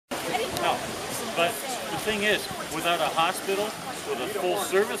But the thing is, without a hospital, with a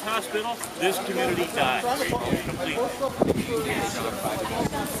full-service hospital, this community dies completely.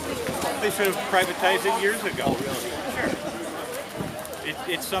 They should have privatized it years ago. Sure.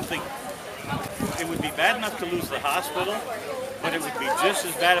 It's something. It would be bad enough to lose the hospital, but it would be just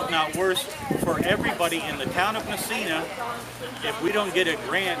as bad, if not worse, for everybody in the town of Massena if we don't get a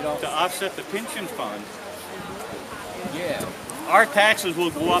grant to offset the pension fund. Yeah. Our taxes will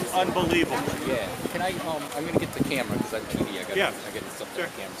go up unbelievably. Yeah. Can I? I'm gonna get the camera because I'm TV. I got stuff on Sure.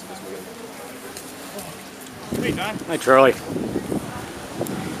 the camera. So this way. Hey, Don. Hi, Charlie.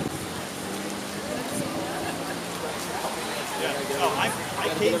 Yeah. Oh, I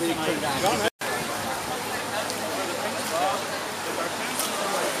came tonight.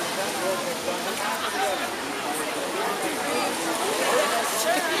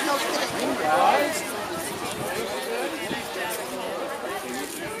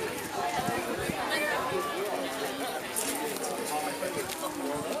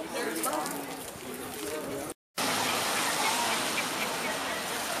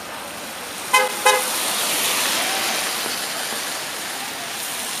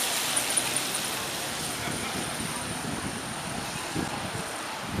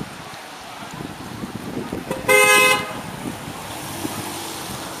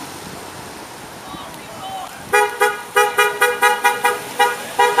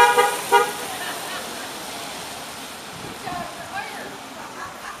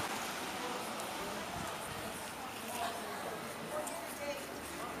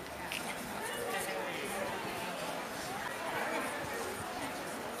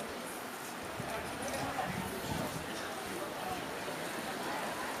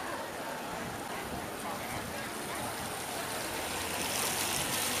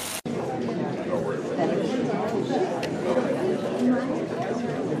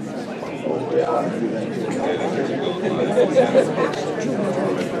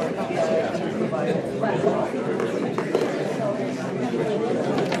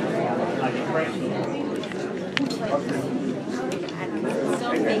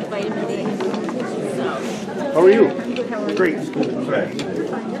 How are you? Great.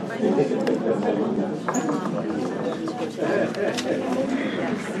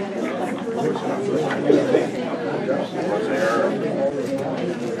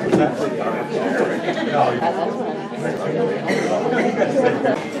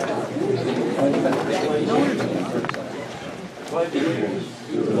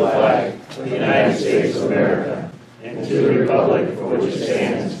 To the flag of the United States of America, and to the republic for which it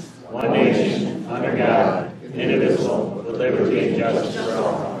stands, one nation, under God, indivisible, with liberty and justice for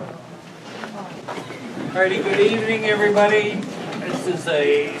all. Alrighty, good evening, everybody. This is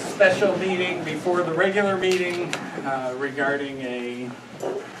a special meeting before the regular meeting regarding a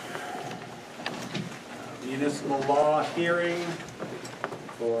municipal law hearing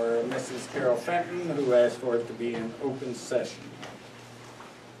for Mrs. Carol Fenton, who asked for it to be an open session.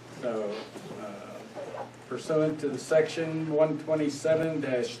 So, pursuant to the section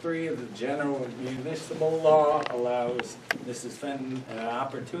 127-3 of the general municipal law allows Mrs. Fenton an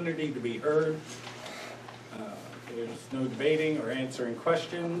opportunity to be heard. There's no debating or answering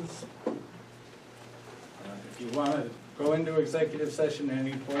questions. If you want to go into executive session at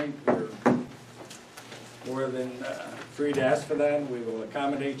any point, you're more than free to ask for that. We will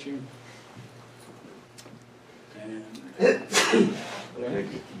accommodate you. And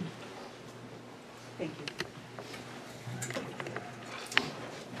Thank you. Thank you.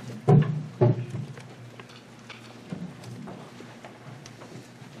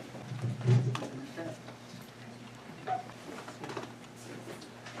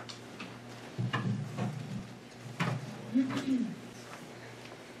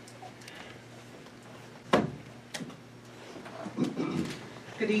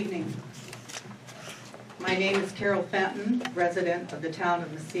 Good evening. My name is Carol Fenton, resident of the town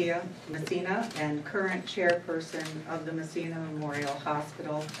of Massena and current chairperson of the Massena Memorial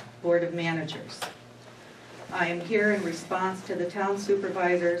Hospital Board of Managers. I am here in response to the town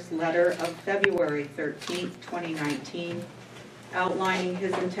supervisor's letter of February 13, 2019, outlining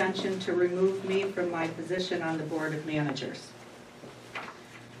his intention to remove me from my position on the Board of Managers.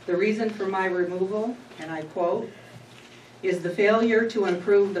 The reason for my removal, and I quote, is the failure to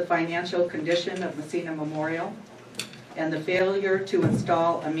improve the financial condition of Massena Memorial and the failure to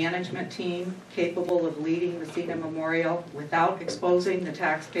install a management team capable of leading Massena Memorial without exposing the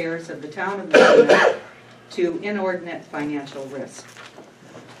taxpayers of the town of Massena to inordinate financial risk.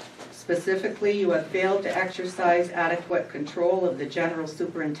 Specifically, you have failed to exercise adequate control of the general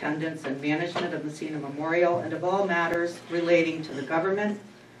superintendents and management of Massena Memorial and of all matters relating to the government,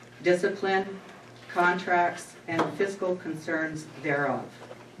 discipline, contracts, and fiscal concerns thereof.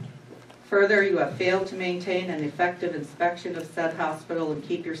 Further, you have failed to maintain an effective inspection of said hospital and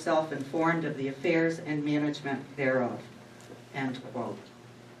keep yourself informed of the affairs and management thereof." End quote.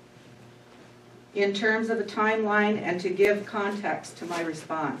 In terms of a timeline and to give context to my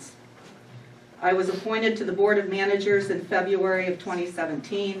response, I was appointed to the Board of Managers in February of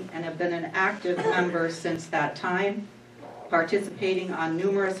 2017 and have been an active member since that time, participating on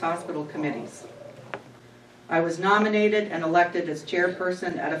numerous hospital committees. I was nominated and elected as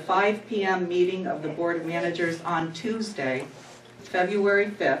chairperson at a 5 p.m. meeting of the Board of Managers on Tuesday, February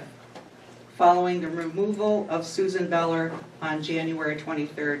 5th, following the removal of Susan Beller on January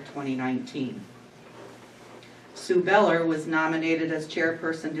 23, 2019. Sue Beller was nominated as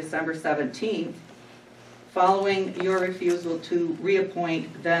chairperson December 17th, following your refusal to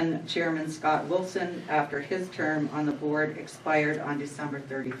reappoint then Chairman Scott Wilson after his term on the board expired on December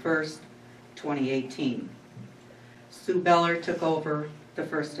 31st, 2018. Sue Beller took over the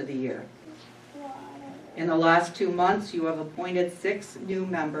first of the year. In the last 2 months, you have appointed 6 new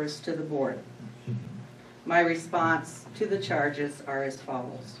members to the board. My response to the charges are as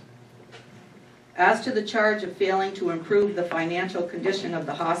follows. As to the charge of failing to improve the financial condition of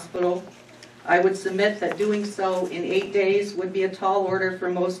the hospital, I would submit that doing so in 8 days would be a tall order for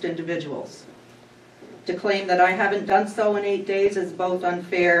most individuals. To claim that I haven't done so in 8 days is both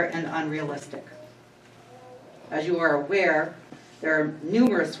unfair and unrealistic. As you are aware, there are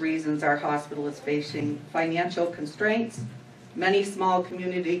numerous reasons our hospital is facing financial constraints. Many small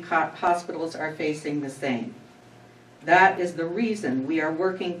community hospitals are facing the same. That is the reason we are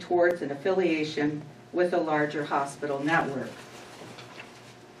working towards an affiliation with a larger hospital network.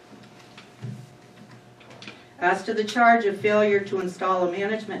 As to the charge of failure to install a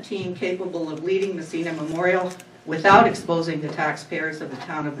management team capable of leading Massena Memorial without exposing the taxpayers of the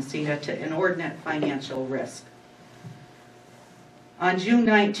town of Massena to inordinate financial risk. On June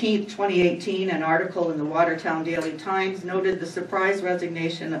 19, 2018, an article in the Watertown Daily Times noted the surprise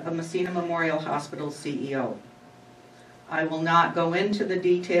resignation of Massena Memorial Hospital's CEO. I will not go into the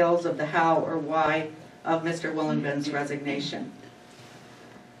details of the how or why of Mr. Willenben's resignation.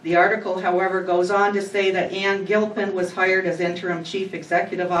 The article, however, goes on to say that Ann Gilpin was hired as interim chief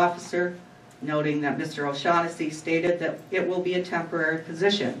executive officer, noting that Mr. O'Shaughnessy stated that it will be a temporary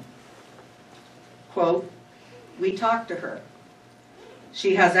position. Quote, "We talked to her.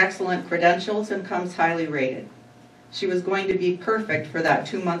 She has excellent credentials and comes highly rated. She was going to be perfect for that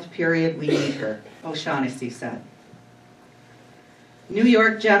 2-month period we need her," O'Shaughnessy said. New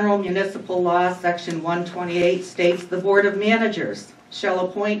York General Municipal Law, Section 128, states the Board of Managers shall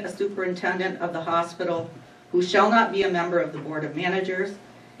appoint a superintendent of the hospital who shall not be a member of the Board of Managers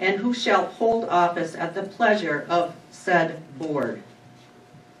and who shall hold office at the pleasure of said board.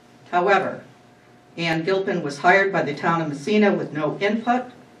 However, Ann Gilpin was hired by the town of Massena with no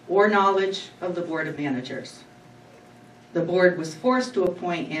input or knowledge of the Board of Managers. The board was forced to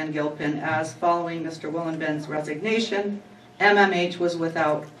appoint Ann Gilpin as, following Mr. Willenben's resignation, MMH was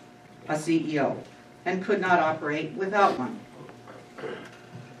without a CEO and could not operate without one.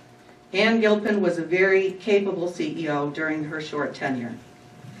 Ann Gilpin was a very capable CEO during her short tenure.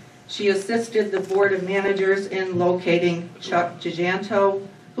 She assisted the Board of Managers in locating Chuck Giganto,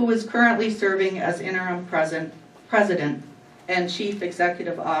 who is currently serving as interim president and chief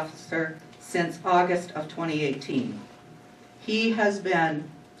executive officer since August of 2018. He has been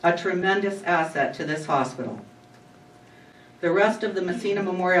a tremendous asset to this hospital. The rest of the Massena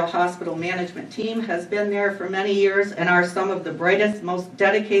Memorial Hospital management team has been there for many years and are some of the brightest, most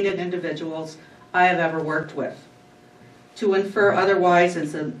dedicated individuals I have ever worked with. To infer otherwise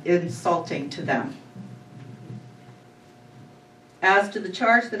is insulting to them. As to the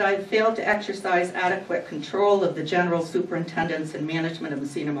charge that I have failed to exercise adequate control of the general superintendents and management of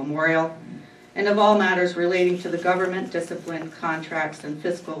Massena Memorial and of all matters relating to the government, discipline, contracts, and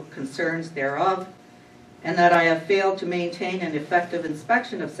fiscal concerns thereof, and that I have failed to maintain an effective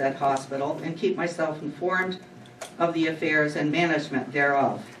inspection of said hospital and keep myself informed of the affairs and management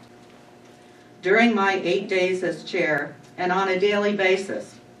thereof. During my 8 days as chair, and on a daily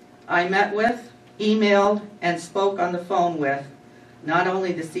basis, I met with, emailed, and spoke on the phone with not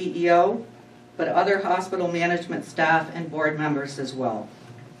only the CEO, but other hospital management staff and board members as well.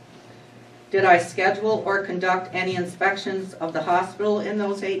 Did I schedule or conduct any inspections of the hospital in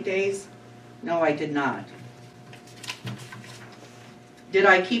those 8 days? No, I did not. Did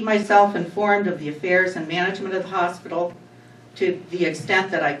I keep myself informed of the affairs and management of the hospital to the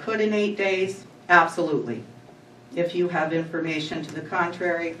extent that I could in 8 days? Absolutely. If you have information to the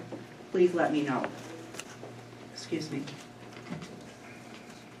contrary, please let me know. Excuse me.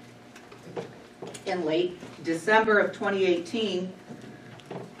 In late December of 2018,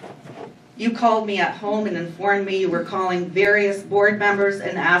 you called me at home and informed me you were calling various board members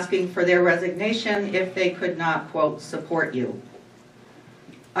and asking for their resignation if they could not, quote, support you.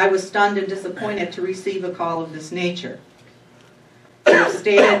 I was stunned and disappointed to receive a call of this nature. You have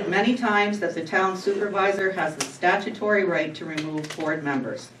stated many times that the town supervisor has the statutory right to remove board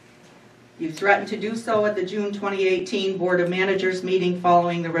members. You threatened to do so at the June 2018 Board of Managers meeting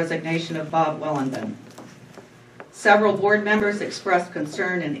following the resignation of Bob Wellenden. Several board members expressed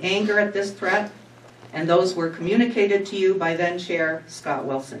concern and anger at this threat, and those were communicated to you by then Chair Scott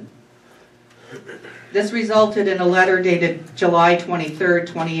Wilson. This resulted in a letter dated July 23,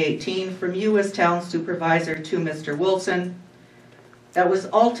 2018 from you as town supervisor to Mr. Wilson that was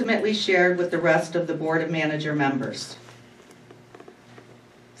ultimately shared with the rest of the Board of Manager members.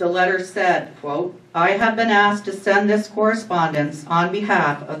 The letter said, quote, I have been asked to send this correspondence on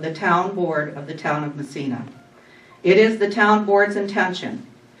behalf of the town board of the town of Massena. It is the town board's intention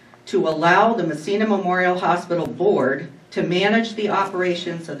to allow the Massena Memorial Hospital Board to manage the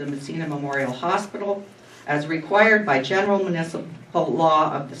operations of the Massena Memorial Hospital as required by general municipal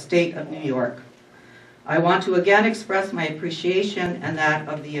law of the state of New York. I want to again express my appreciation and that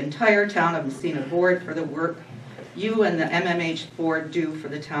of the entire town of Massena board for the work you and the MMH board do for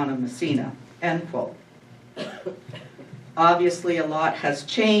the town of Massena, end quote. Obviously, a lot has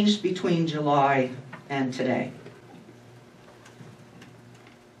changed between July and today.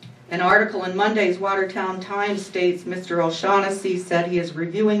 An article in Monday's Watertown Times states Mr. O'Shaughnessy said he is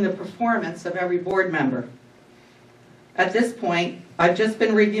reviewing the performance of every board member. At this point, I've just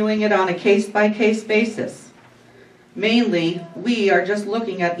been reviewing it on a case-by-case basis. Mainly, we are just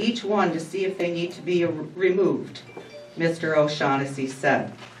looking at each one to see if they need to be removed, Mr. O'Shaughnessy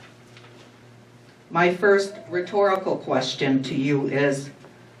said. My first rhetorical question to you is,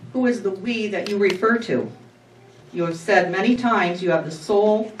 who is the we that you refer to? You have said many times you have the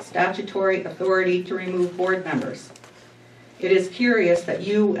sole statutory authority to remove board members. It is curious that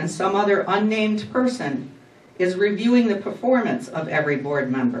you and some other unnamed person is reviewing the performance of every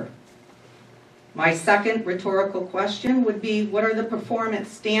board member. My second rhetorical question would be, what are the performance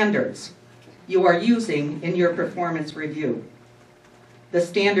standards you are using in your performance review? The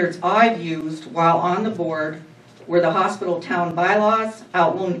standards I've used while on the board were the hospital town bylaws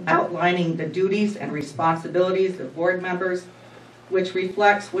outlining the duties and responsibilities of board members, which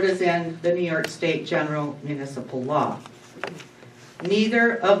reflects what is in the New York State General Municipal Law.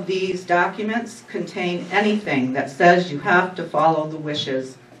 Neither of these documents contain anything that says you have to follow the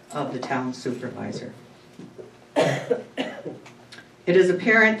wishes of the town supervisor. It is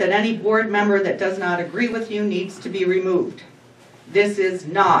apparent that any board member that does not agree with you needs to be removed. This is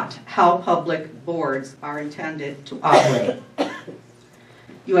not how public boards are intended to operate.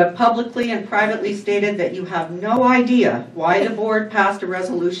 You have publicly and privately stated that you have no idea why the board passed a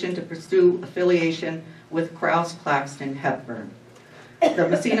resolution to pursue affiliation with Krause, Claxton, Hepburn. The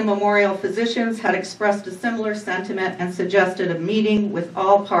Massena Memorial physicians had expressed a similar sentiment and suggested a meeting with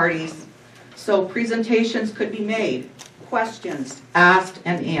all parties so presentations could be made, questions asked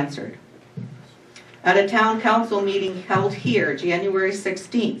and answered. At a town council meeting held here January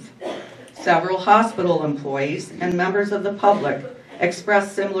 16th, several hospital employees and members of the public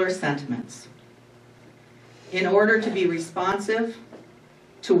expressed similar sentiments. In order to be responsive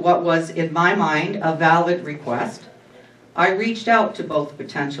to what was, in my mind, a valid request, I reached out to both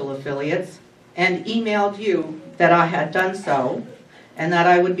potential affiliates and emailed you that I had done so and that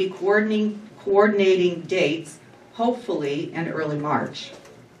I would be coordinating dates, hopefully in early March.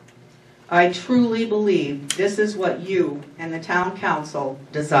 I truly believe this is what you and the town council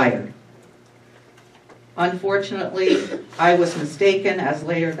desired. Unfortunately, I was mistaken as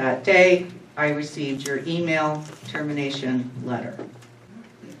later that day I received your email termination letter.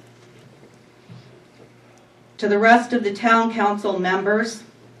 To the rest of the town council members,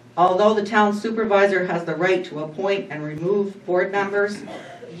 although the town supervisor has the right to appoint and remove board members,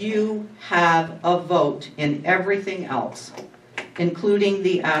 you have a vote in everything else, including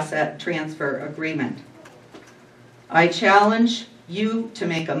the asset transfer agreement. I challenge you to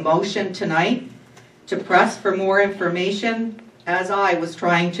make a motion tonight to press for more information, as I was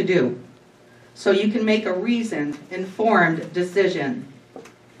trying to do, so you can make a reasoned, informed decision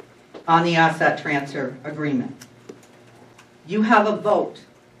on the asset transfer agreement. You have a vote.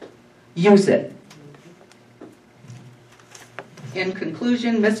 Use it. In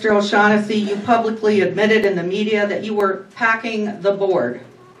conclusion, Mr. O'Shaughnessy, you publicly admitted in the media that you were packing the board.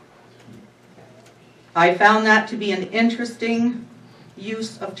 I found that to be an interesting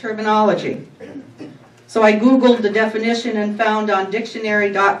use of terminology. So I Googled the definition and found on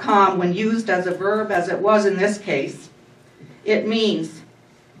dictionary.com, when used as a verb, as it was in this case, it means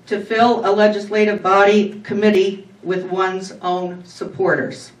to fill a legislative body committee with one's own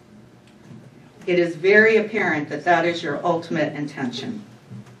supporters. It is very apparent that that is your ultimate intention.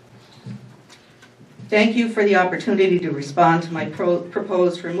 Thank you for the opportunity to respond to my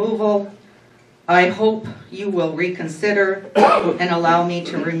proposed removal. I hope you will reconsider and allow me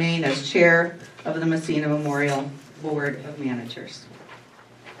to remain as chair of the Massena Memorial Board of Managers.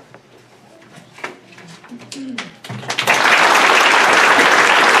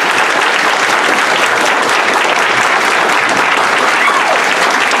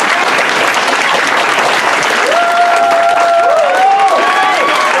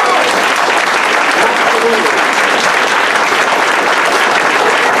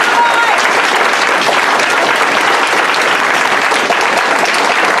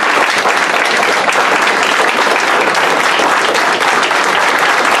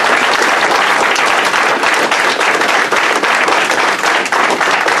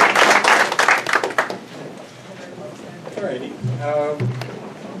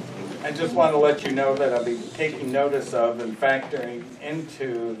 I just want to let you know that I'll be taking notice of and factoring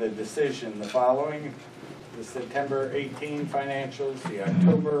into the decision the following: the September 18 financials, the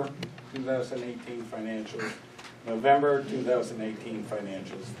October 2018 financials, November 2018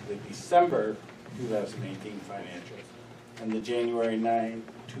 financials, the December 2018 financials, and the January 9,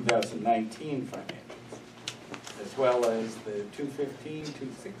 2019 financials, as well as the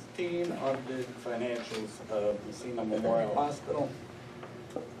 2/15-2/16 audited financials of Massena Memorial Hospital,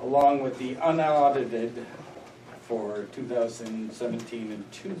 along with the unaudited for 2017 and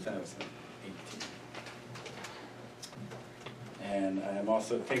 2018. And I am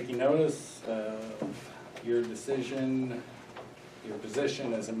also taking notice of your decision, your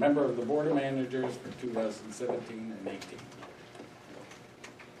position as a member of the Board of Managers for 2017 and 18.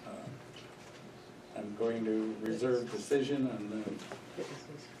 I'm going to reserve decision on the...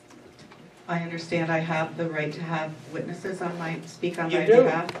 I understand I have the right to have witnesses speak on my You do?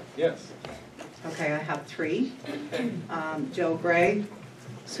 behalf? Yes. Okay, I have three. Joe Gray,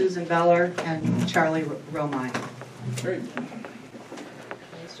 Susan Beller, and Charlie Romine. Great.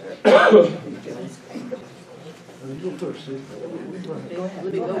 Let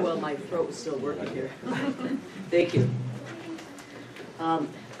me go while my throat is still working here. Thank you.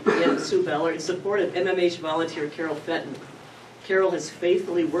 Again, Sue Beller, in support of MMH volunteer Carol Fenton. Carol has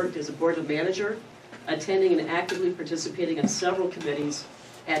faithfully worked as a board of manager, attending and actively participating in several committees,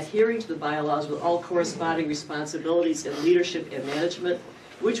 adhering to the bylaws with all corresponding responsibilities in leadership and management,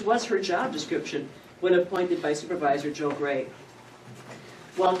 which was her job description when appointed by Supervisor Joe Gray.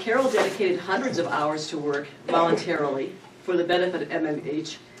 While Carol dedicated hundreds of hours to work voluntarily for the benefit of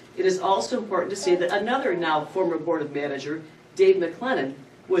MMH, it is also important to say that another now former board of manager, Dave McLennan,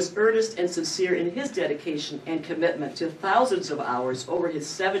 was earnest and sincere in his dedication and commitment to thousands of hours over his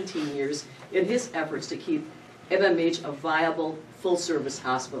 17 years in his efforts to keep MMH a viable, full-service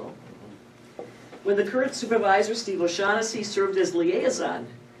hospital. When the current supervisor, Steve O'Shaughnessy, served as liaison,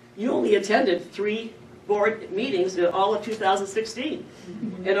 you only attended 3 board meetings in all of 2016,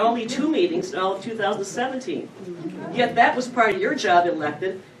 and only 2 meetings in all of 2017. Yet that was part of your job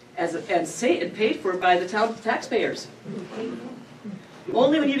elected and paid for by the town taxpayers.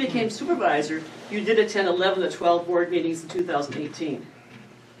 Only when you became supervisor, you did attend 11 to 12 board meetings in 2018.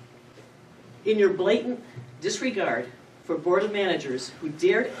 In your blatant disregard for board of managers who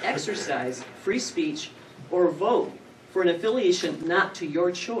dared exercise free speech or vote for an affiliation not to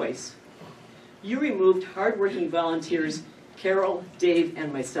your choice, you removed hardworking volunteers Carol, Dave,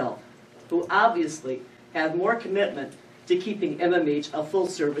 and myself, who obviously have more commitment to keeping MMH a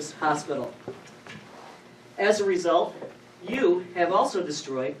full-service hospital. As a result, you have also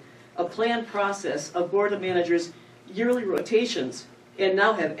destroyed a planned process of board of managers' yearly rotations and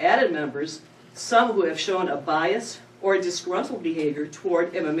now have added members, some who have shown a bias or a disgruntled behavior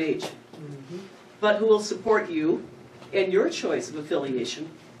toward MMH, but who will support you and your choice of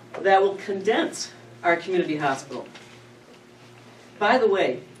affiliation that will condense our community hospital. By the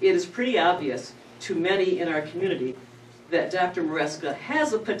way, it is pretty obvious to many in our community that Dr. Maresca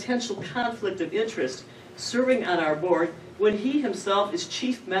has a potential conflict of interest serving on our board when he himself is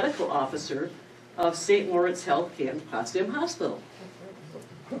Chief Medical Officer of St. Lawrence Health Camp Potsdam Hospital.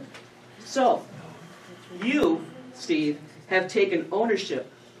 So, you, Steve, have taken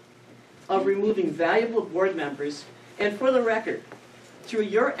ownership of removing valuable board members, and for the record, through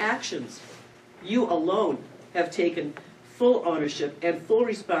your actions, you alone have taken full ownership and full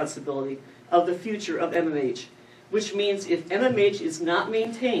responsibility of the future of MMH, which means if MMH is not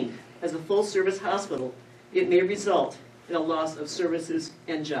maintained as a full-service hospital, it may result in a loss of services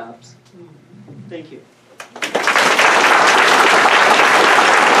and jobs. Thank you.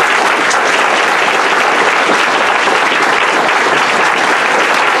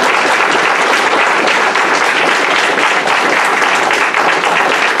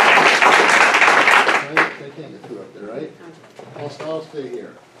 I'll stay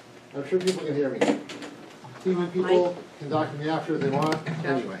here. I'm sure people can hear me. TV people can dock me after if they want.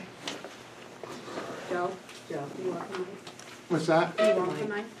 Anyway. Joe, do you want the mic? What's that? Do you want the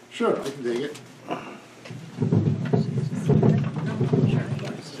mic? Sure, I can take it.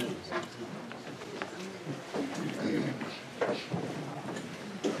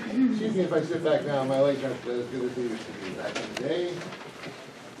 Excuse me if I sit back now, my legs aren't as good as they used to be back in the day.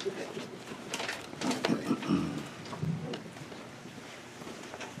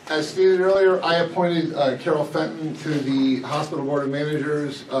 As stated earlier, I appointed Carol Fenton to the Hospital Board of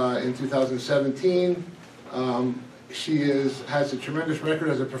Managers in 2017. She has a tremendous record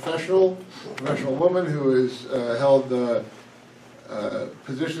as a professional woman who has held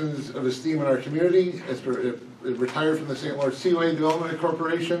positions of esteem in our community. Retired from the St. Lawrence Seaway Development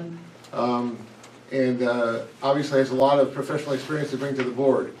Corporation, and obviously has a lot of professional experience to bring to the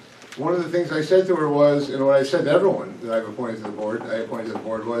board. One of the things I said to her was, and what I said to everyone that I've appointed to the board,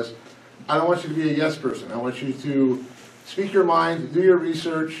 was, I don't want you to be a yes person. I want you to speak your mind, do your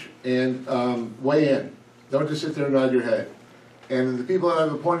research, and weigh in. Don't just sit there and nod your head. And the people that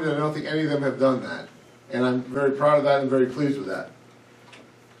I've appointed, I don't think any of them have done that. And I'm very proud of that and very pleased with that.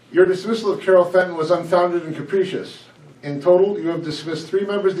 Your dismissal of Carol Fenton was unfounded and capricious. In total, you have dismissed 3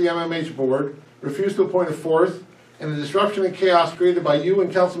 members of the MMH board, refused to appoint a 4th, and the disruption and chaos created by you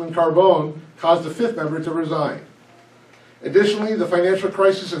and Councilman Carbone caused the 5th member to resign. Additionally, the financial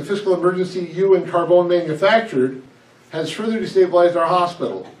crisis and fiscal emergency you and Carbone manufactured has further destabilized our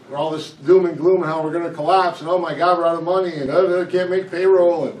hospital. Where all this doom and gloom and how we're going to collapse, and oh my God, we're out of money, and can't make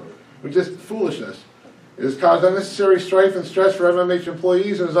payroll, and we're just foolishness. It has caused unnecessary strife and stress for MMH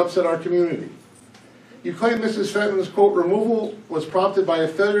employees and has upset our community. You claim Mrs. Fenton's, quote, removal was prompted by a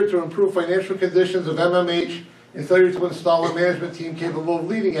failure to improve financial conditions of MMH and failure to install a management team capable of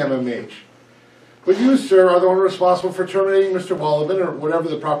leading MMH. But you, sir, are the one responsible for terminating Mr. Wallaban, or whatever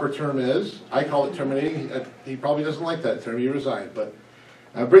the proper term is. I call it terminating. He probably doesn't like that term. He resigned. But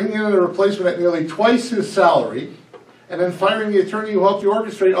bringing in a replacement at nearly twice his salary, and then firing the attorney who helped you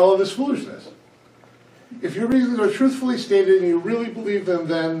orchestrate all of this foolishness. If your reasons are truthfully stated and you really believe them,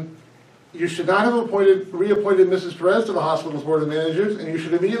 then you should not have reappointed Mrs. Perez to the hospital's board of managers, and you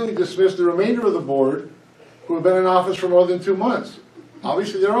should immediately dismiss the remainder of the board who have been in office for more than 2 months.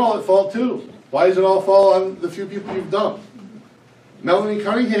 Obviously, they're all at fault too. Why does it all fall on the few people you've dumped? Melanie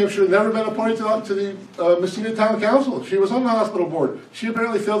Cunningham should have never been appointed to the Massena Town Council. She was on the hospital board. She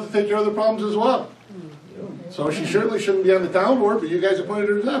apparently failed to take care of the problems as well. So she certainly shouldn't be on the town board, but you guys appointed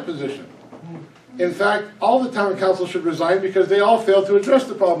her to that position. In fact, all the town council should resign because they all failed to address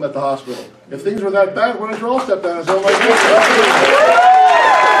the problem at the hospital. If things were that bad, why don't you all step down and say, oh my God.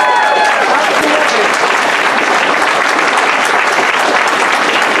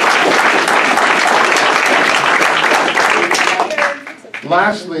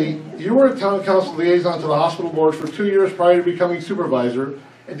 Lastly, you were a town council liaison to the hospital board for 2 years prior to becoming supervisor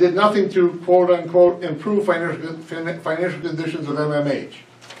and did nothing to, quote unquote, improve financial conditions of MMH.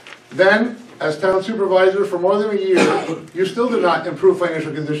 Then, as town supervisor for more than a year, you still did not improve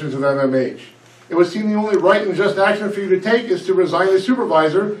financial conditions of MMH. It would seem the only right and just action for you to take is to resign as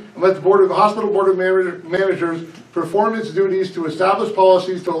supervisor and let the hospital board of managers perform its duties to establish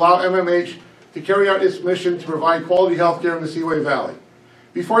policies to allow MMH to carry out its mission to provide quality health care in the Seaway Valley.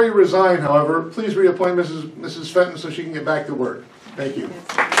 Before you resign, however, please reappoint Mrs. Fenton so she can get back to work. Thank you.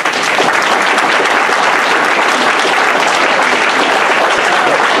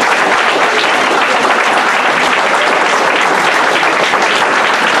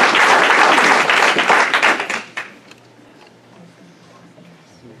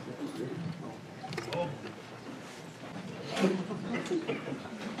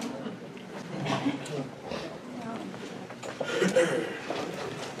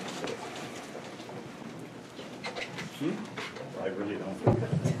 I really don't.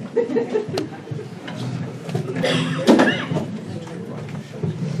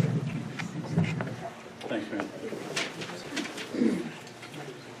 Thanks, man.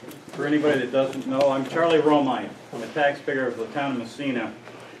 For anybody that doesn't know, I'm Charlie Romine. I'm a taxpayer of the town of Massena.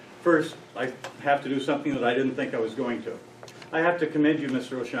 First, I have to do something that I didn't think I was going to. I have to commend you,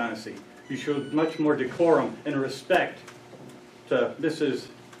 Mr. O'Shaughnessy. You showed much more decorum and respect to Mrs.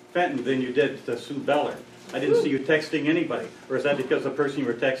 Fenton than you did to Sue Beller. I didn't see you texting anybody. Or is that because the person you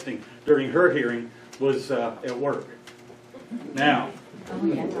were texting during her hearing was at work? Now,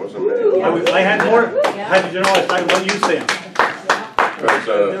 I had more. How did you know I what you saying?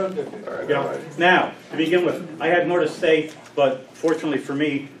 Yeah. Now, to begin with, I had more to say, but fortunately for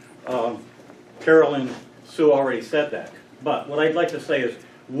me, Carol and Sue already said that. But what I'd like to say is,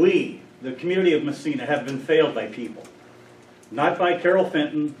 we, the community of Massena, have been failed by people. Not by Carol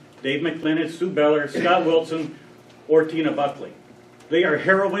Fenton, Dave McClinton, Sue Beller, Scott Wilson, or Tina Buckley. They are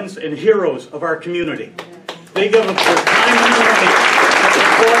heroines and heroes of our community. They give up their time and money to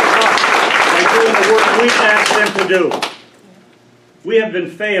support us by doing the work we've asked them to do. We have been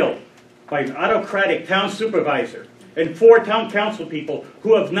failed by an autocratic town supervisor and 4 town council people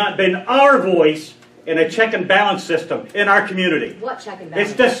who have not been our voice in a check and balance system in our community. What check and balance?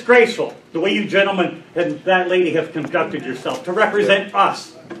 It's disgraceful the way you gentlemen and that lady have conducted yourself to represent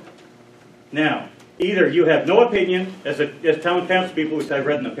us. Now, either you have no opinion as town council people, which I've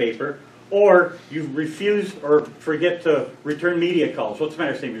read in the paper, or you refuse or forget to return media calls. What's the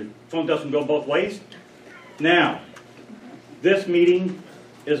matter, Sam? Your phone doesn't go both ways? Now, this meeting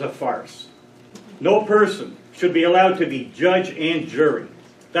is a farce. No person should be allowed to be judge and jury.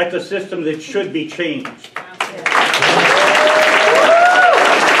 That's a system that should be changed.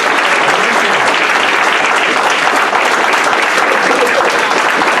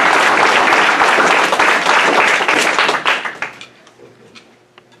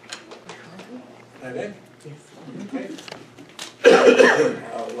 That it? Okay.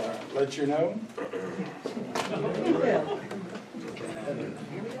 I'll let you know.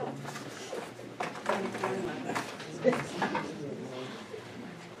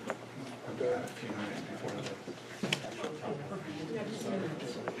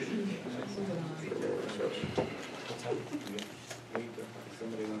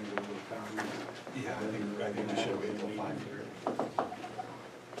 Yeah, I think we should wait until 5:30.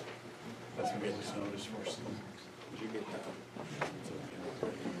 That's gonna get this notice for some. Did you get that?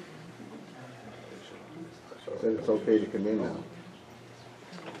 Said it's okay to come in now.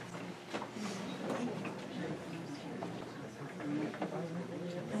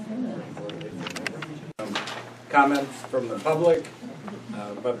 Comments from the public,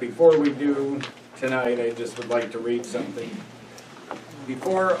 but before we do tonight, I just would like to read something.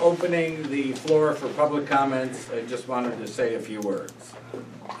 Before opening the floor for public comments, I just wanted to say a few words.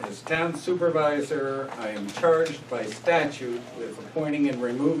 As town supervisor, I am charged by statute with appointing and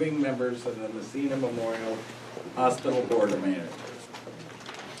removing members of the Massena Memorial Hospital Board of Managers.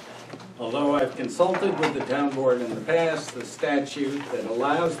 Although I've consulted with the town board in the past, the statute that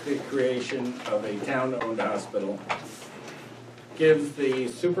allows the creation of a town-owned hospital gives the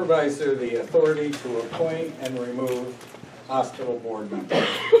supervisor the authority to appoint and remove hospital board members.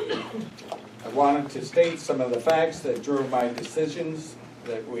 I wanted to state some of the facts that drove my decisions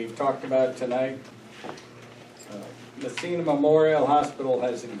that we've talked about tonight. Massena Memorial Hospital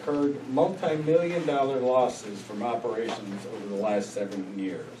has incurred multi-million-dollar losses from operations over the last several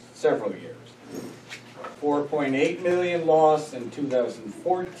years. 4.8 million loss in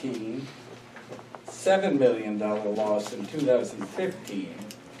 2014, $7 million loss in 2015,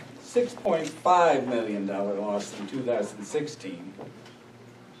 $6.5 million loss in 2016,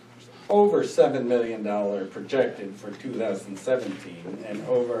 over $7 million projected for 2017, and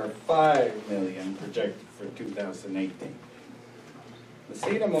over $5 million projected for 2018.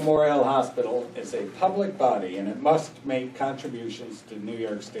 Massena Memorial Hospital is a public body and it must make contributions to New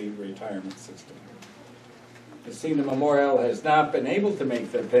York State retirement system. Massena Memorial has not been able to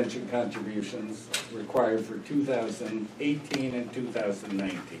make their pension contributions required for 2018 and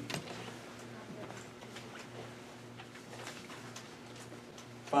 2019.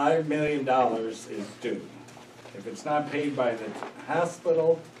 $5 million is due. If it's not paid by the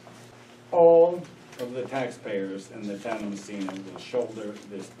hospital, all of the taxpayers in the town of Massena will shoulder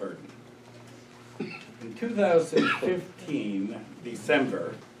this burden. In 2015,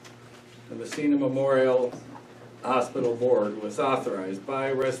 December, the Massena Memorial Hospital Board was authorized by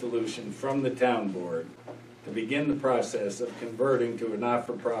a resolution from the town board to begin the process of converting to a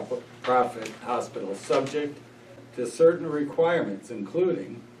not-for-profit hospital subject to certain requirements,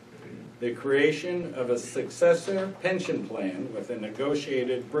 including the creation of a successor pension plan with a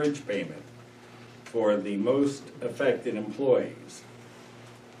negotiated bridge payment for the most affected employees,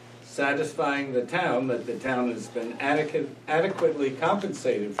 satisfying the town that the town has been adequately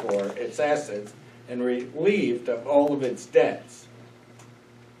compensated for its assets and relieved of all of its debts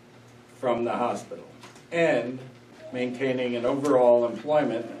from the hospital, and maintaining an overall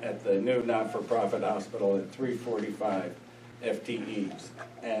employment at the new not-for-profit hospital at 345 FTEs,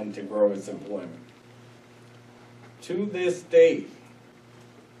 and to grow its employment. To this date,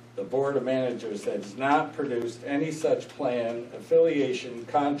 the Board of Managers has not produced any such plan, affiliation,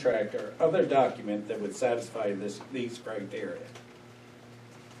 contract, or other document that would satisfy these criteria.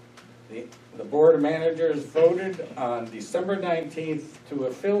 The Board of Managers voted on December 19th to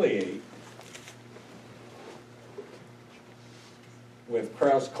affiliate with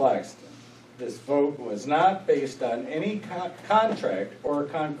Krause-Claxton. This vote was not based on any contract or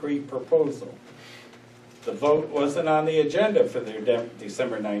concrete proposal. The vote wasn't on the agenda for their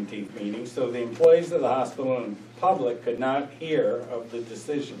December 19th meeting, so the employees of the hospital and public could not hear of the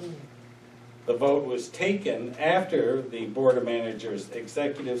decision. The vote was taken after the Board of Managers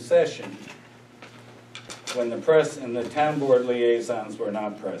executive session when the press and the town board liaisons were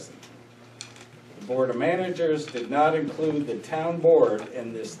not present. The Board of Managers did not include the town board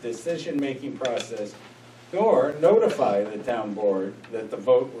in this decision-making process, nor notify the town board that the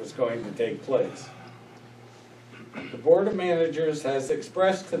vote was going to take place. The Board of Managers has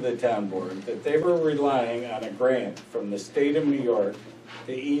expressed to the town board that they were relying on a grant from the state of New York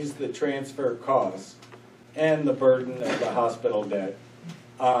to ease the transfer costs and the burden of the hospital debt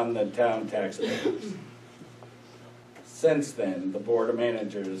on the town taxpayers. Since then, the Board of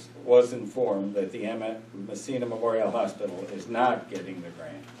Managers was informed that the Massena Memorial Hospital is not getting the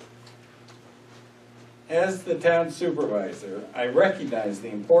grant. As the town supervisor, I recognize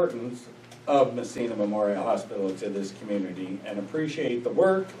the importance of Massena Memorial Hospital to this community and appreciate the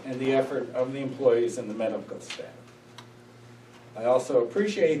work and the effort of the employees and the medical staff. I also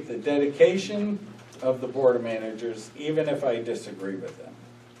appreciate the dedication of the Board of Managers, even if I disagree with them.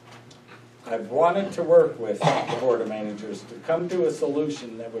 I've wanted to work with the Board of Managers to come to a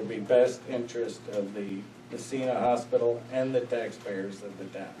solution that would be best interest of the Massena Hospital and the taxpayers of the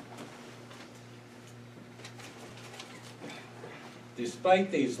town.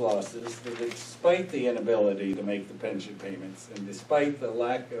 Despite these losses, despite the inability to make the pension payments, and despite the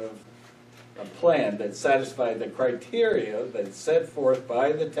lack of a plan that satisfied the criteria that's set forth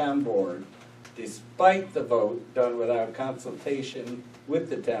by the town board, despite the vote done without consultation with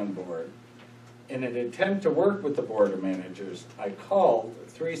the town board, in an attempt to work with the Board of Managers, I called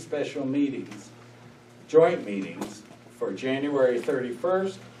 3 special meetings, joint meetings, for January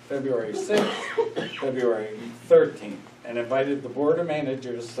 31st, February 6th, February 13th, and invited the Board of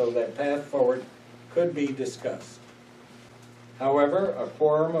Managers so that path forward could be discussed. However, a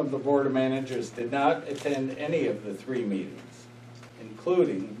quorum of the Board of Managers did not attend any of the 3 meetings,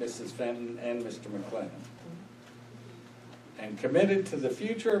 including Mrs. Fenton and Mr. McLennan, and committed to the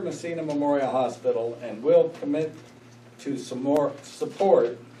future of Massena Memorial Hospital and will commit to some more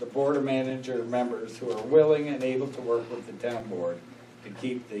support the Board of Manager members who are willing and able to work with the town board to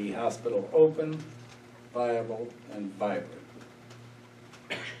keep the hospital open, viable, and vibrant.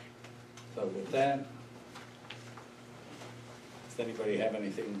 So with that, does anybody have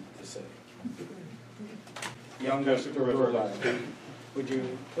anything to say? Young Mr. Rurline, would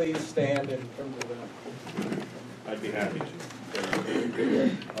you please stand and come to the... I'd be happy to.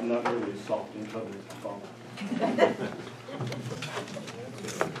 I'm not really soft and covered as a father.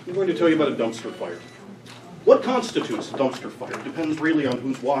 I'm going to tell you about a dumpster fire. What constitutes a dumpster fire depends really on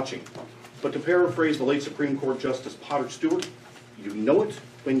who's watching. But to paraphrase the late Supreme Court Justice Potter Stewart, you know it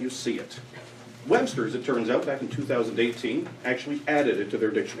when you see it. Webster, as it turns out, back in 2018, actually added it to their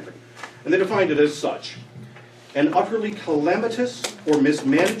dictionary. And they defined it as such: an utterly calamitous or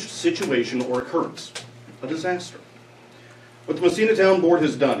mismanaged situation or occurrence, a disaster. What the Massena Town Board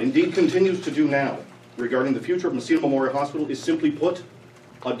has done, indeed continues to do now, regarding the future of Massena Memorial Hospital is simply put,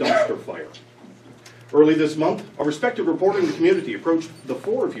 a dumpster fire. Early this month, a respected reporter in the community approached the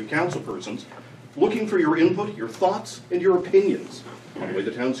 4 of you councilpersons looking for your input, your thoughts, and your opinions on the way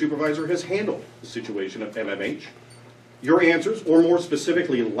the town supervisor has handled the situation at MMH. Your answers, or more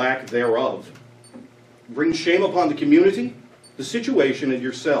specifically lack thereof, bring shame upon the community, the situation, and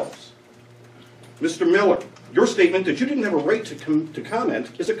yourselves. Mr. Miller, your statement that you didn't have a right to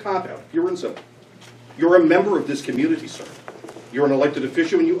comment is a cop-out, pure and simple. You're a member of this community, sir. You're an elected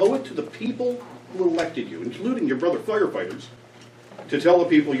official, and you owe it to the people who elected you, including your brother firefighters, to tell the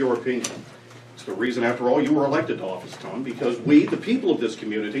people your opinion. It's the reason, after all, you were elected to office, Tom, because we, the people of this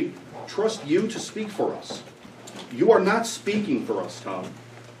community, trust you to speak for us. You are not speaking for us, Tom.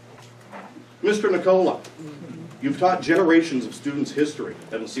 Mr. Nicola, you've taught generations of students history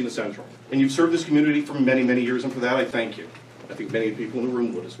at Massena Central, and you've served this community for many, many years, and for that I thank you. I think many people in the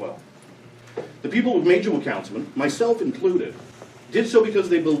room would as well. The people who made you a councilman, myself included, did so because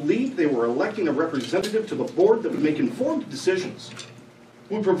they believed they were electing a representative to the board that would make informed decisions,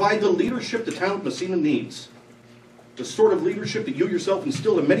 who would provide the leadership the town of Massena needs, the sort of leadership that you yourself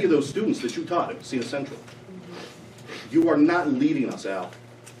instilled in many of those students that you taught at Massena Central. You are not leading us out.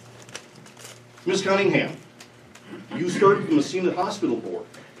 Ms. Cunningham, you served the Massena Hospital Board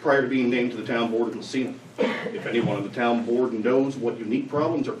prior to being named to the town board of Massena. If anyone on the town board knows what unique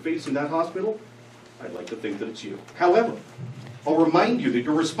problems are facing that hospital, I'd like to think that it's you. However, I'll remind you that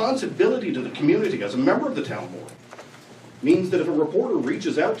your responsibility to the community as a member of the town board means that if a reporter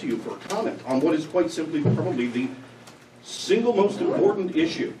reaches out to you for a comment on what is quite simply probably the single most important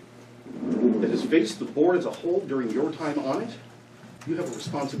issue that has faced the board as a whole during your time on it, you have a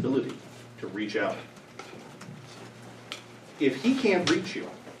responsibility to reach out. If he can't reach you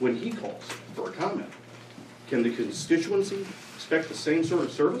when he calls for a comment, can the constituency expect the same sort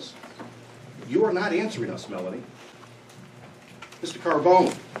of service? You are not answering us, Melanie. Mr.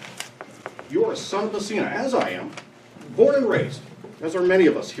 Carbone, you are a son of Massena, as I am, born and raised, as are many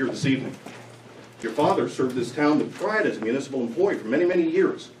of us here this evening. Your father served this town with pride as a municipal employee for many, many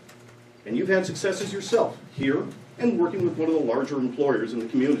years. And you've had successes yourself, here and working with one of the larger employers in the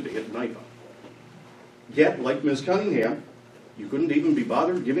community at NIPA. Yet, like Ms. Cunningham, you couldn't even be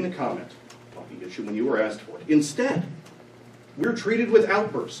bothered giving a comment on the issue when you were asked for it. Instead, we're treated with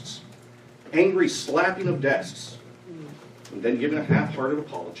outbursts, angry slapping of desks, and then giving a half-hearted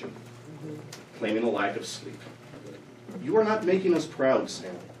apology, claiming a lack of sleep. You are not making us proud,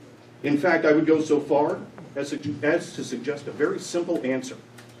 Sam. In fact, I would go so far as to suggest a very simple answer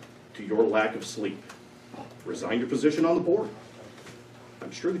to your lack of sleep. Resign your position on the board.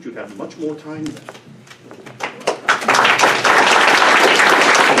 I'm sure that you'd have much more time then.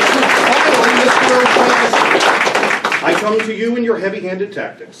 I come to you in your heavy-handed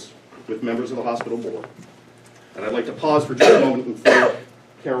tactics with members of the hospital board. And I'd like to pause for just a moment and thank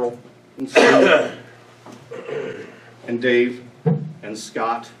Carol and Steve and Dave and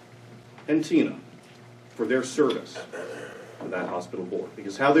Scott and Tina for their service to that hospital board.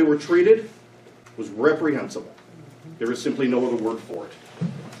 Because how they were treated was reprehensible. There is simply no other word for it.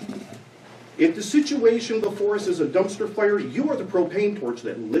 If the situation before us is a dumpster fire, you are the propane torch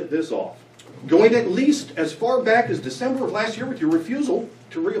that lit this off. Going at least as far back as December of last year with your refusal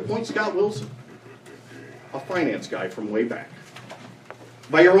to reappoint Scott Wilson, a finance guy from way back.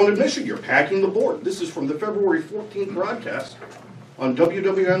 By your own admission, you're packing the board. This is from the February 14th broadcast on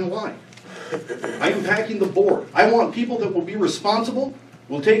WWNY. I am packing the board. I want people that will be responsible,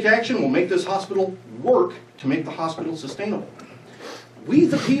 will take action, will make this hospital work to make the hospital sustainable. We,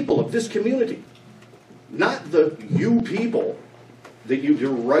 the people of this community, not the you people that you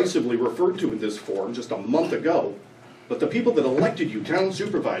derisively referred to in this forum just a month ago, but the people that elected you town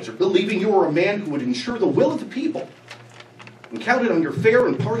supervisor, believing you were a man who would ensure the will of the people and counted on your fair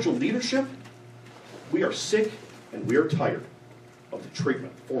and partial leadership, we are sick and we are tired of the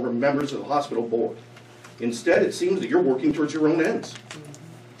treatment of former members of the hospital board. Instead, it seems that you're working towards your own ends,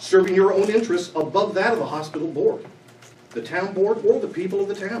 serving your own interests above that of the hospital board, the town board, or the people of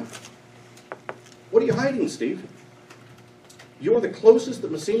the town. What are you hiding, Steve? You're the closest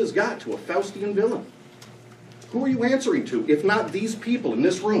that Massena's got to a Faustian villain. Who are you answering to, if not these people in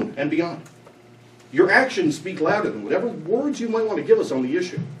this room and beyond? Your actions speak louder than whatever words you might want to give us on the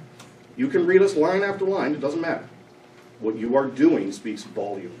issue. You can read us line after line, it doesn't matter. What you are doing speaks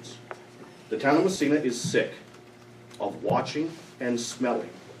volumes. The town of Massena is sick of watching and smelling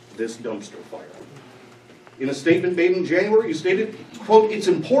this dumpster fire. In a statement made in January, you stated, quote, "It's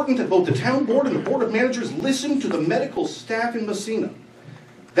important that both the town board and the board of managers listen to the medical staff in Massena.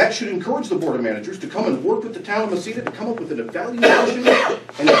 That should encourage the board of managers to come and work with the town of Massena to come up with an evaluation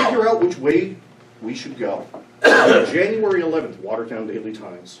and figure out which way we should go." January 11th, Watertown Daily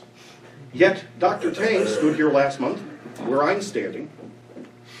Times. Yet, Dr. Tang stood here last month, where I'm standing,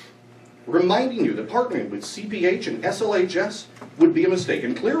 reminding you that partnering with CPH and SLHS would be a mistake.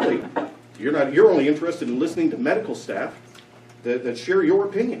 And clearly, you're only interested in listening to medical staff that share your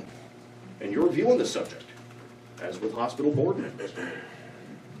opinion and your view on the subject, as with hospital board members.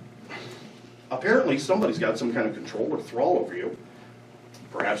 Apparently, somebody's got some kind of control or thrall over you.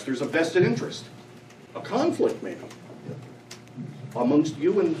 Perhaps there's a vested interest, a conflict maybe, amongst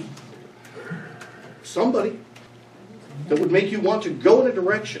you and somebody that would make you want to go in a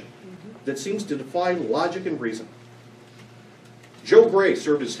direction that seems to defy logic and reason. Joe Gray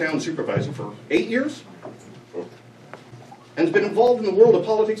served as town supervisor for 8 years and has been involved in the world of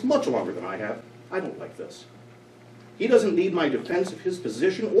politics much longer than I have. I don't like this. He doesn't need my defense of his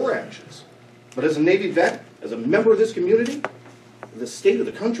position or actions. But as a Navy vet, as a member of this community, the state of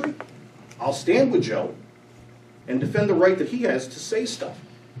the country, I'll stand with Joe and defend the right that he has to say stuff.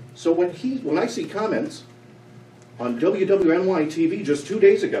 So when I see comments on WWNY TV just 2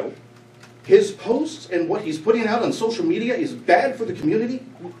 days ago, his posts and what he's putting out on social media is bad for the community,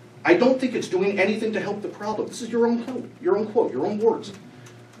 I don't think it's doing anything to help the problem. This is your own quote, your own words.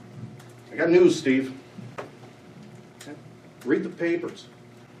 I got news, Steve. Read the papers.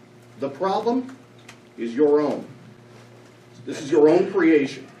 The problem is your own. This is your own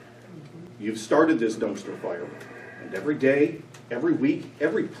creation. You've started this dumpster fire. And every day, every week,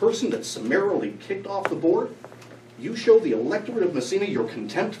 every person that's summarily kicked off the board, you show the electorate of Massena your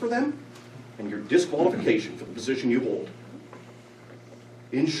contempt for them and your disqualification for the position you hold.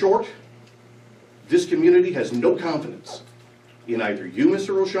 In short, this community has no confidence in either you,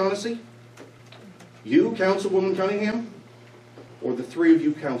 Mr. O'Shaughnessy, you, Councilwoman Cunningham, or the three of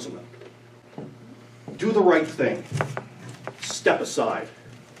you councilmen. Do the right thing. Step aside.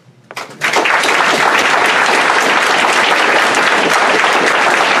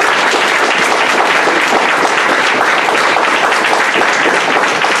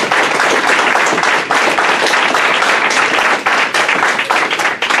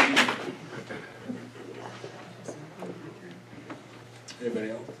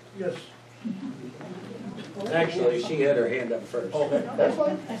 Anybody else? Yes. Actually, she had her hand up first. Okay, that's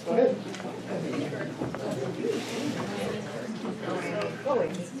fine. Go ahead.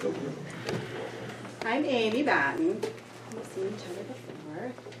 I'm Amy Batten. We've seen each other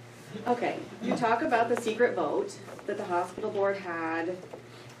before. Okay, you talk about the secret vote that the hospital board had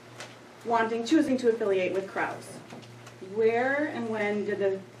choosing to affiliate with Krause. Where and when did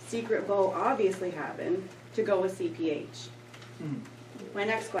the secret vote obviously happen to go with CPH? My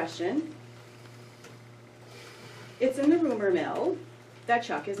next question. It's in the rumor mill that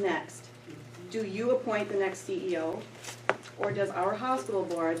Chuck is next. Do you appoint the next CEO, or does our hospital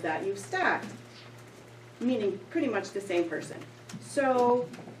board that you've stacked, meaning pretty much the same person? So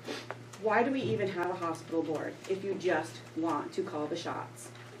why do we even have a hospital board if you just want to call the shots?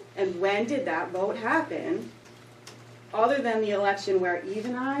 And when did that vote happen, other than the election where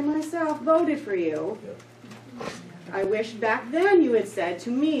even I myself voted for you? I wish back then you had said to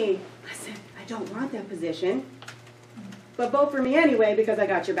me, listen, I don't want that position, but vote for me anyway because I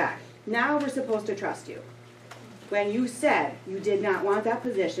got your back. Now we're supposed to trust you. When you said you did not want that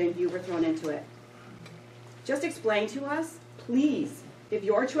position, you were thrown into it. Just explain to us, please, if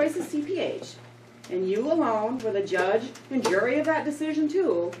your choice is CPH, and you alone were the judge and jury of that decision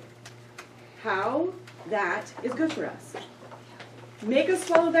too, how that is good for us. Make us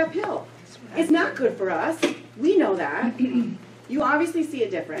swallow that pill. It's not good for us. We know that. You obviously see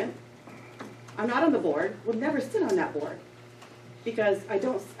it different. I'm not on the board. Would never sit on that board because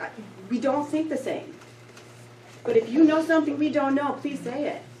we don't think the same. But if you know something we don't know, please say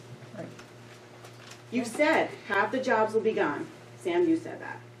it. You said half the jobs will be gone. Sam, you said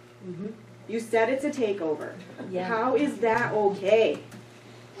that. You said it's a takeover. Yeah. How is that okay?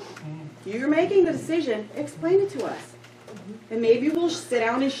 You're making the decision. Explain it to us. And maybe we'll sit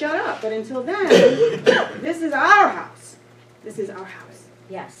down and shut up. But until then, this is our house. This is our house.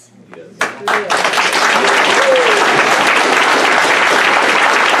 Yes.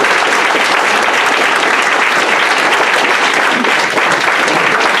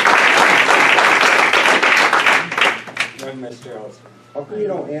 Mr. Ellison. How come you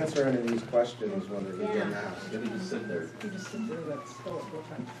don't answer any of these questions when they're being asked? You just sit there.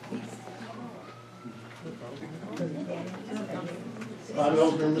 Bob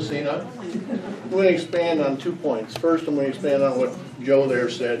Ellsner, Massena. I'm going to expand on 2 points. First, I'm going to expand on what Joe there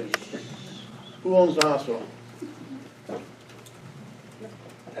said. Who owns the hospital?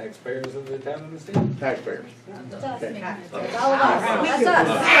 Taxpayers of the town of Massena? Taxpayers. Okay. It's all of us. That's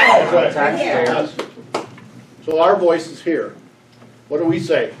us. Taxpayers. Us. So our voice is here. What do we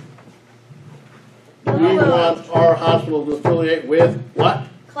say? We want our hospital to affiliate with what?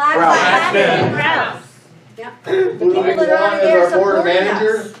 Class and Krause. Yep. Who do we want as our board of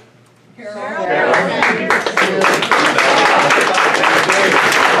managers? Let's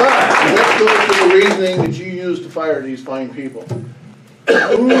go to the reasoning that you used to fire these fine people.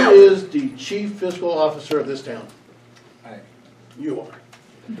 Who is the chief fiscal officer of this town? You are.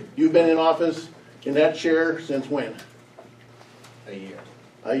 You've been in office in that chair since when? A year.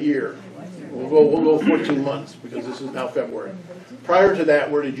 A year. We'll go 14 months because this is now February. Prior to that,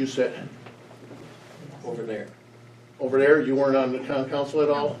 where did you sit? Over there. Over there? You weren't on the town council at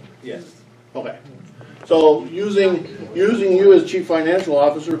all? Yes. Okay. So using you as chief financial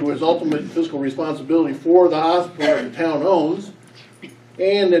officer who has ultimate fiscal responsibility for the hospital that the town owns,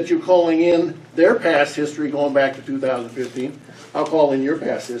 and that you're calling in their past history going back to 2015, I'll call in your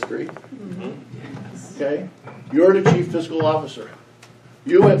past history. Okay? You're the chief fiscal officer.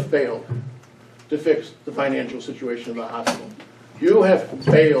 You have failed to fix the financial situation of the hospital. You have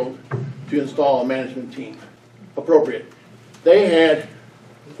failed to install a management team appropriate. They had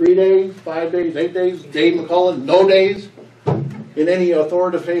 3 days, 5 days, 8 days, Dave McCullen, no days, in any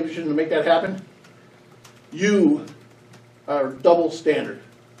authoritative position to make that happen, you are double standard.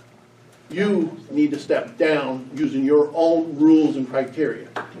 You need to step down using your own rules and criteria.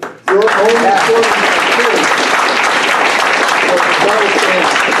 Your own reporting criteria are double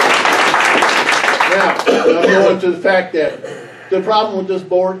standard. Now, I'm going to the fact that the problem with this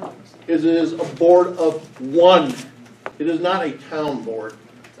board is it is a board of one. It is not a town board.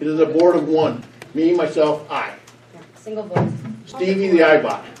 It is a board of one. Me, myself, I. Single voice. Stevie the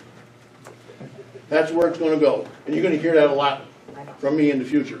iBot. That's where it's going to go. And you're going to hear that a lot from me in the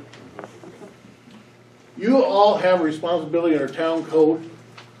future. You all have a responsibility in our town code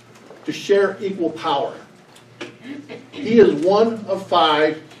to share equal power. He is one of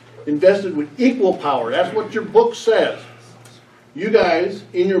 5 invested with equal power. That's what your book says. You guys,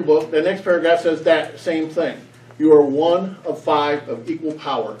 in your book, the next paragraph says that same thing. You are one of 5 of equal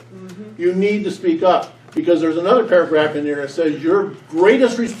power. You need to speak up, because there's another paragraph in there that says your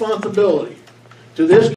greatest responsibility to this